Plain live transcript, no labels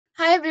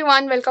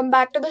everyone, welcome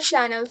back to the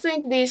channel. So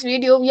in today's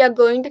video, we are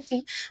going to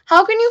see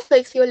how can you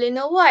fix your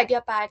Lenovo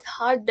IdeaPad's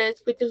hard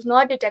disk which is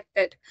not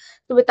detected.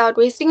 So without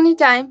wasting any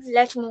time,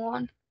 let's move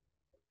on.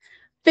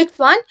 Fix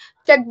 1.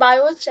 Check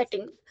BIOS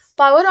settings.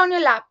 Power on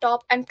your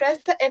laptop and press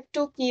the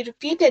F2 key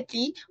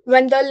repeatedly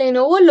when the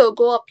Lenovo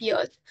logo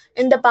appears.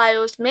 In the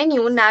BIOS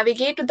menu,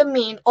 navigate to the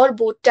main or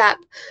boot tab.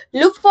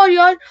 Look for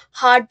your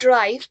hard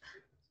drive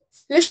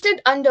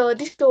listed under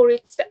the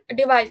storage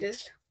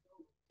devices.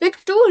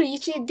 Fix 2.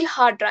 Reseat the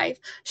hard drive.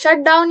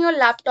 Shut down your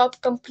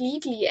laptop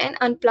completely and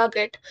unplug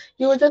it.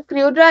 Use a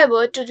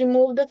screwdriver to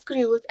remove the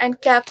screws and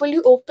carefully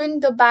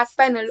open the back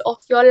panel of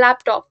your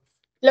laptop.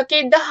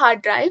 Locate the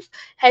hard drive,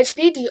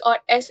 HDD or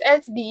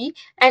SSD,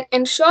 and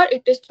ensure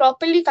it is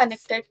properly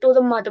connected to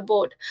the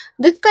motherboard.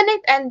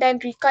 Disconnect and then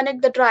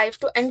reconnect the drive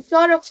to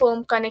ensure a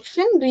firm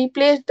connection.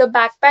 Replace the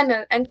back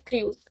panel and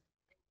screws.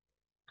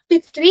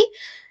 Fix 3.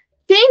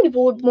 Change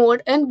boot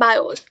mode in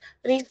BIOS.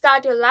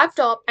 Restart your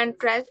laptop and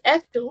press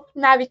F2.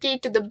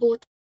 Navigate to the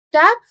boot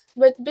tab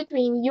with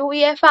between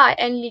UEFI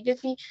and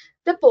legacy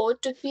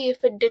support to see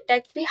if it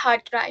detects the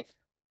hard drive.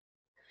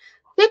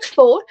 Fix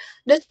 4.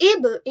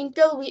 Disable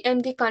Intel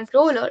VMD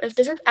controller if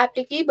this is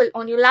applicable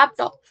on your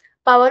laptop.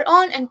 Power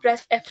on and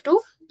press F2.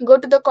 Go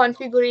to the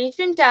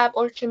configuration tab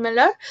or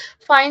similar.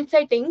 Find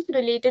settings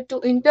related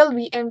to Intel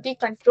VMD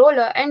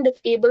controller and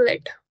disable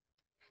it.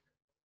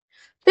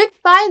 Fix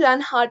 5.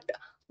 Run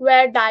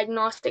hardware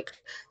diagnostics.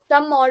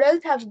 Some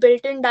models have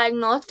built-in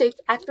diagnostics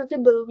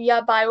accessible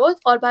via BIOS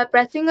or by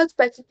pressing a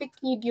specific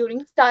key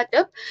during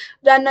startup.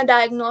 Run a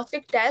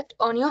diagnostic test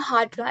on your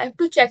hard drive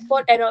to check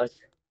for errors.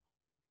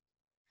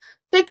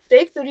 Fix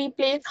 6.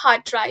 Replace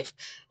hard drive.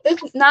 If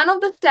none of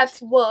the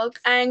steps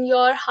work and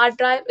your hard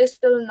drive is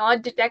still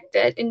not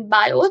detected in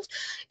BIOS,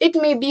 it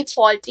may be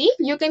faulty.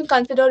 You can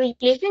consider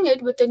replacing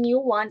it with a new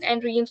one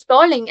and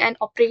reinstalling an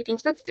operating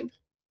system.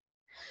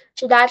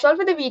 So that's all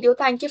for the video.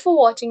 Thank you for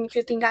watching. If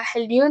you think I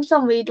helped you in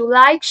some way, do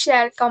like,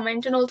 share,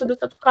 comment, and also do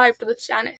subscribe to this channel.